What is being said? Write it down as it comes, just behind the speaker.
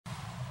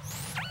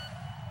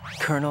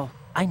Colonel,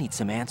 I need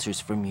some answers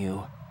from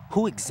you.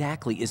 Who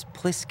exactly is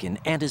Pliskin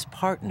and his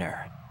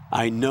partner?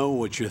 I know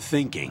what you're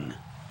thinking.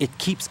 It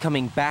keeps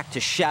coming back to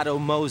Shadow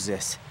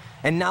Moses.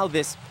 And now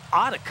this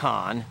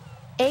Otacon.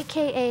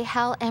 AKA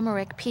Hal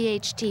Emmerich,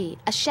 PhD,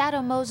 a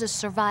Shadow Moses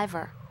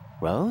survivor.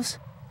 Rose?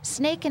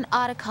 Snake and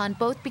Otacon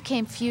both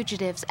became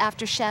fugitives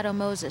after Shadow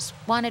Moses,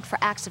 wanted for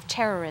acts of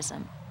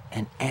terrorism.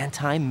 An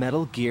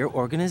anti-Metal Gear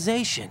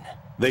organization.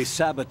 They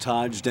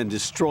sabotaged and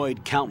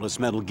destroyed countless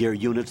Metal Gear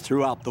units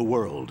throughout the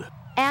world.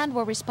 And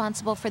were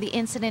responsible for the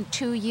incident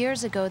 2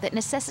 years ago that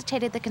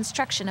necessitated the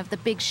construction of the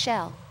Big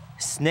Shell.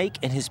 Snake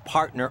and his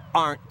partner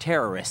aren't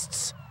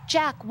terrorists.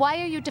 Jack,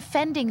 why are you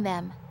defending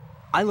them?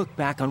 I look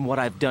back on what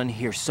I've done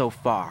here so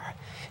far,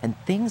 and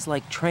things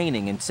like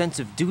training and sense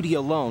of duty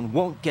alone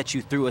won't get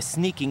you through a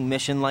sneaking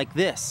mission like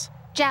this.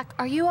 Jack,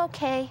 are you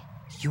okay?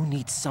 You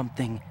need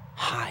something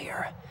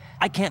higher.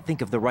 I can't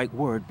think of the right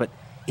word, but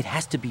it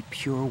has to be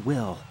pure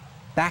will,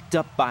 backed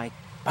up by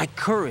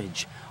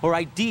courage or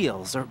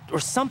ideals or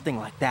something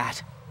like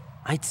that.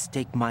 I'd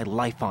stake my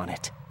life on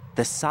it.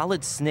 The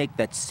solid Snake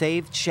that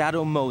saved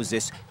Shadow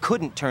Moses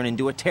couldn't turn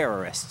into a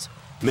terrorist.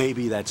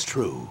 Maybe that's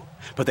true,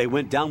 but they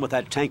went down with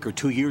that tanker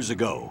 2 years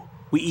ago.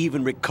 We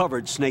even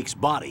recovered Snake's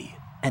body.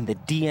 And the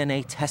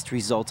DNA test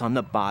results on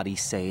the body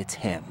say it's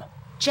him.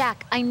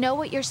 Jack, I know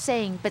what you're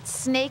saying, but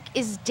Snake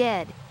is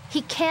dead.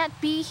 He can't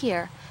be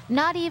here,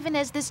 not even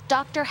as this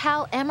Dr.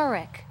 Hal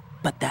Emmerich.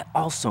 But that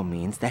also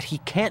means that he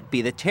can't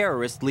be the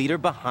terrorist leader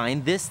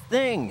behind this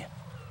thing.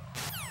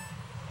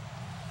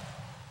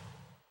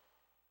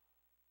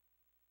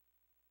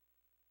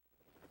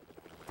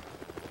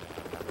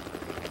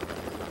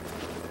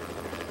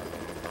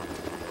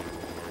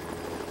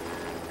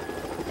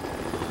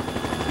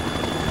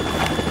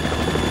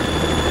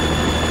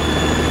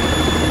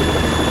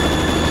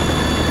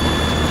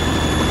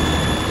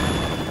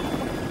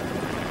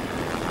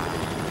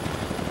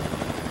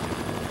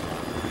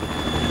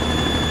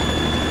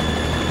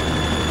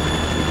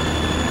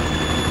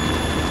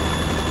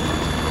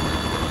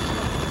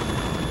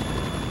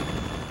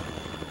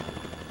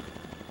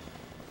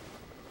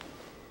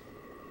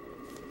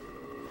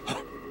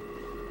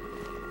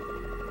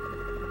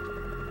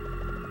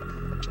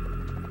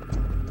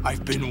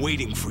 I've been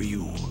waiting for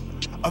you.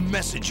 A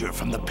messenger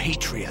from the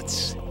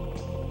Patriots.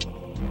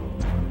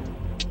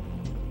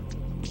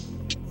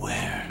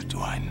 Where do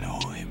I know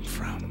him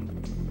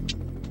from?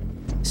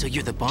 So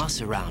you're the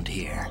boss around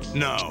here?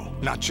 No,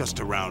 not just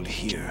around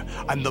here.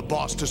 I'm the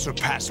boss to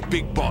surpass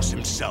Big Boss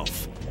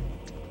himself.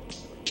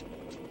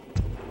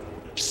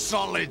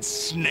 Solid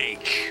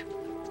Snake.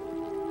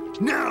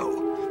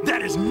 No,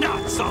 that is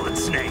not Solid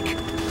Snake.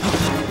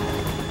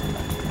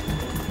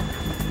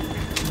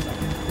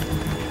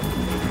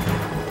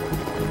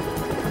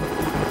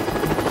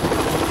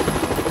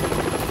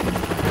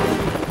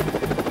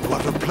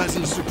 What a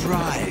pleasant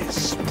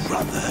surprise,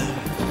 brother.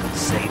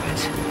 Save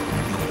it.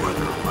 You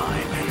brother of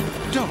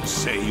mine. Don't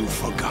say you've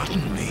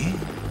forgotten me,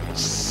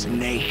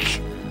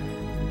 Snake.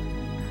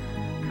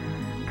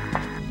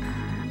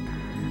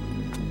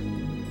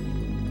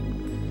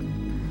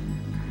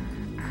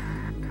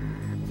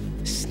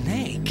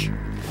 Snake?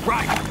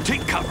 Right,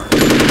 take cover.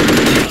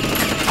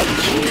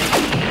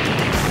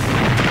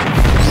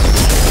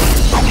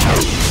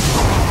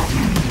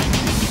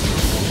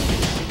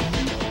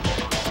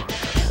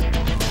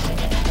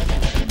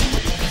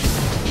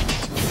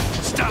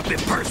 Stop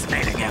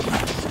impersonating him.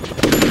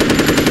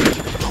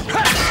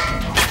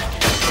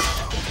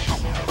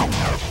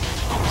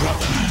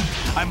 Brother,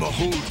 I'm a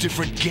whole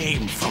different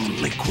game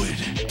from Liquid.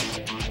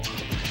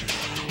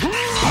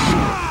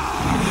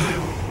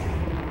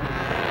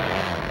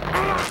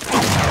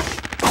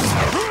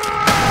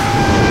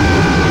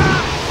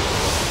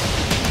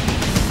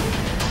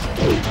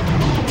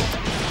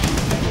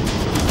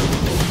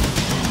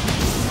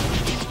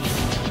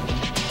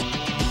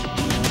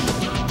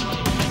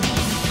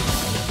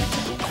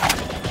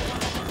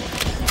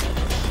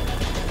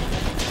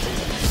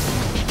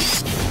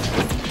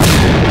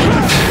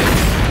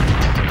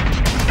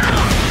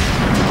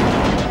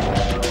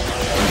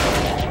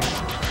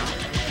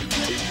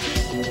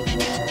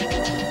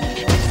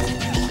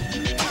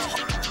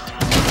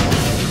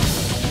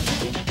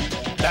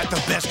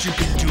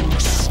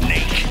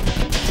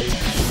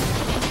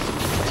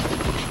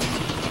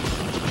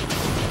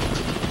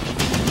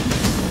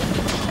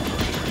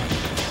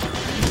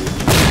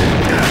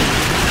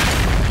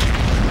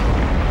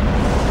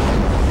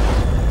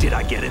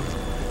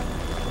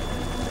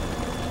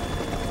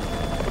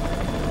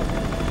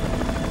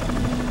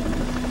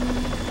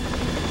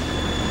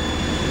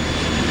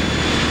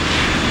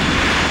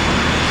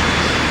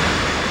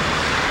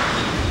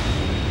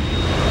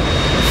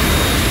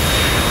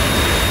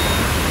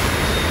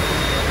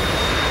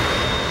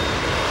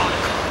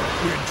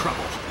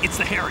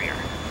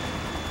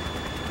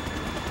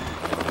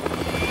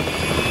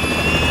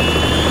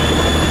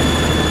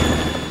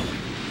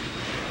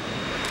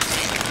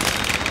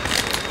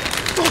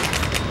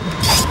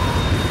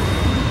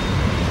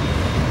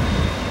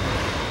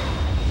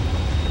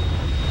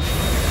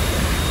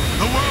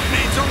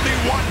 There's only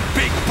one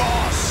big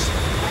boss!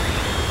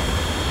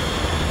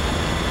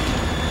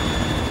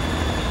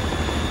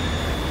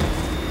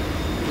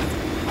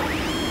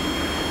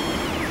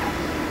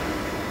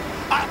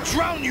 I'll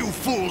drown you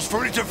fools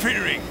for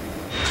interfering!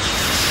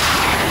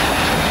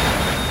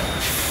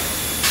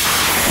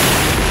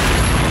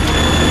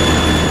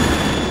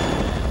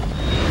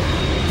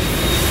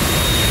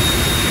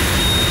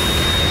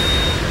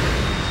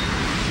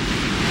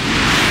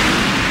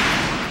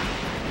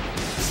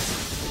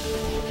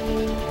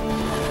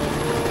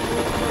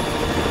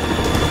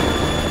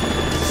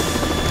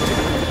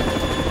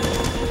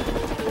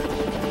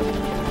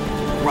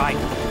 Right.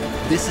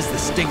 This is the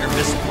Stinger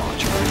missile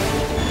launcher.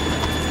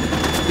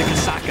 The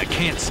Kasaka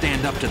can't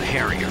stand up to the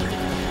Harrier.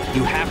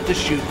 You have to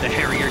shoot the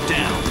Harrier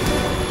down.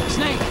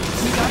 Snake,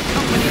 we got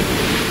company.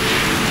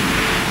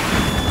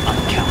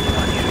 I'm counting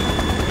on you.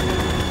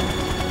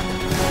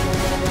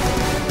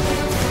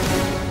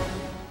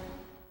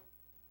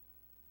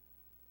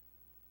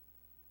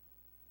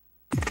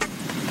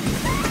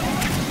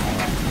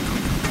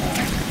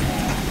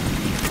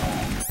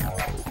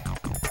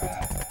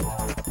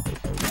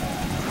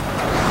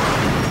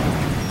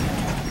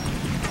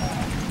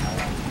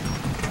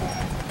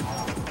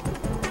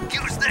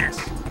 Use this.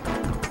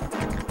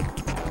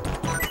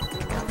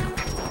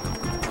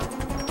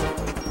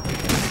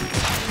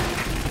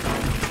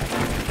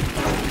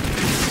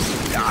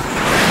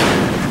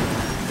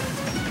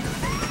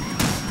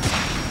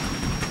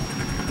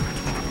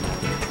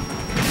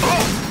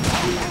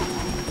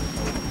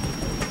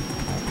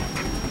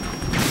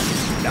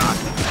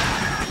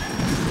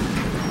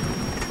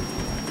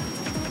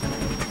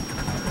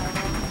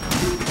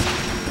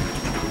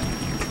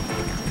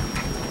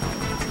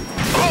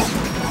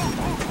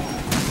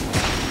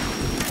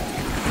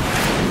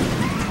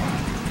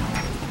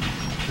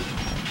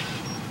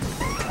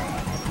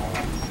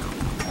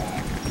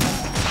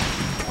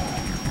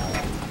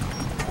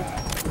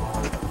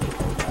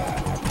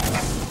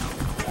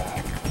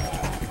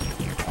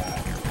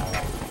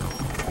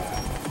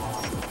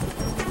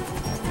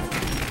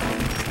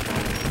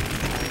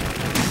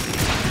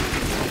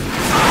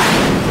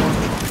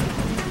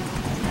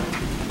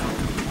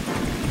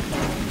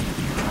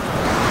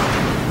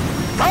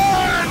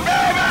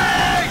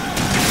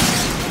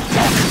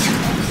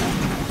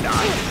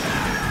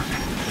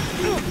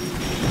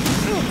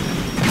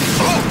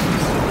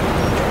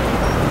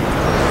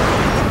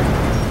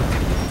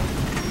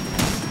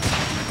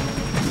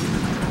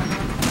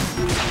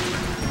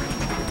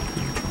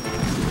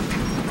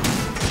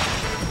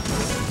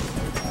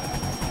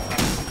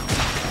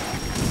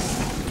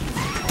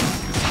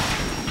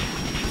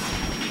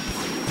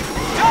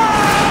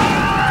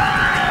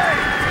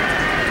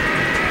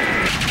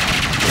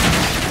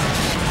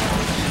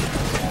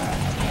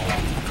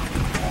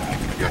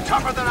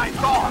 Tougher than I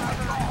thought!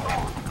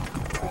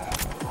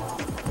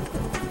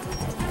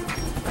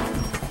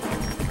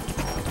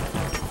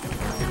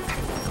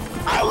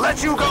 I'll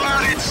let you go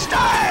out in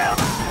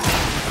style!